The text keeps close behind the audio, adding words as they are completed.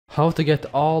How to get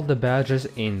all the badges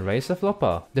in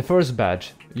Floppa. The first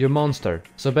badge, your monster.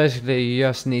 So basically you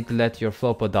just need to let your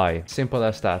floppa die. Simple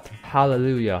as that.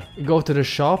 Hallelujah. Go to the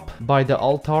shop, buy the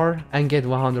altar and get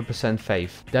 100%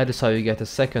 faith. That is how you get the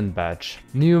second badge.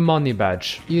 New money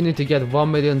badge. You need to get $1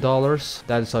 million.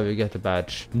 That is how you get the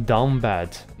badge. Dumb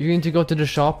bad. You need to go to the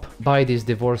shop, buy these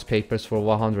divorce papers for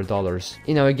 $100.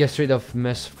 You know, it gets rid of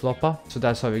mess floppa. So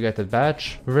that's how you get the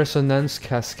badge. Resonance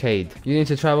cascade. You need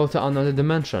to travel to another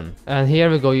dimension. And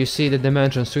here we go, you see the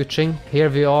dimension switching.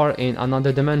 Here we are in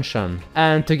another dimension.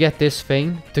 And to get this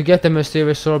thing, to get the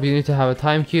mysterious orb, you need to have a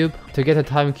time cube. To get a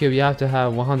time cube, you have to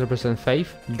have 100%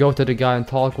 faith. Go to the guy and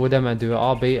talk with him and do an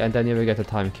obby, and then you will get a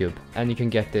time cube. And you can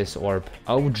get this orb.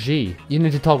 Oh gee. You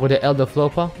need to talk with the elder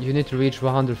floppa. You need to reach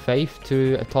 100 faith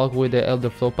to talk with the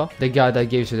elder floppa, the guy that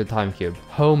gives you the time cube.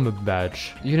 Home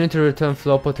badge. You need to return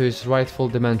floppa to his rightful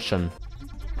dimension.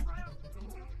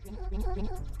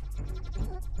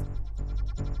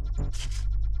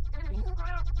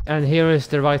 And here is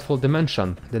the rightful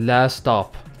dimension, the last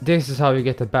stop. This is how you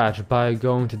get the badge, by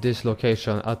going to this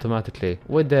location automatically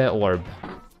with the orb.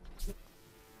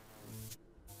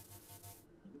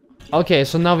 Okay,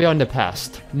 so now we are in the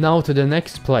past. Now to the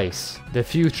next place, the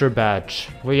future badge,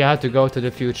 where you have to go to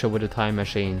the future with a time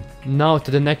machine. Now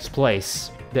to the next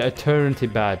place, the eternity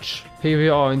badge. Here we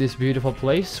are in this beautiful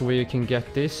place where you can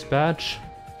get this badge.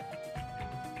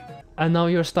 And now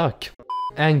you're stuck.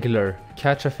 Angler,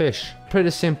 catch a fish. Pretty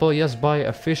simple, just buy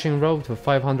a fishing rod for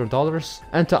 $500.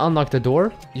 And to unlock the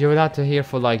door, you will have to hear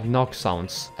for like knock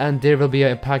sounds. And there will be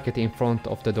a packet in front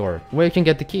of the door, where you can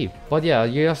get the key. But yeah,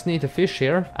 you just need to fish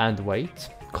here and wait.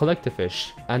 Collect the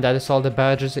fish. And that is all the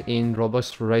badges in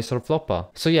Roblox Floppa.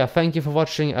 So yeah, thank you for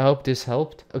watching, I hope this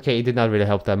helped. Okay, it did not really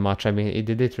help that much, I mean, it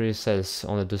literally says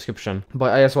on the description.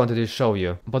 But I just wanted to show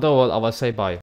you. But overall, I will say bye.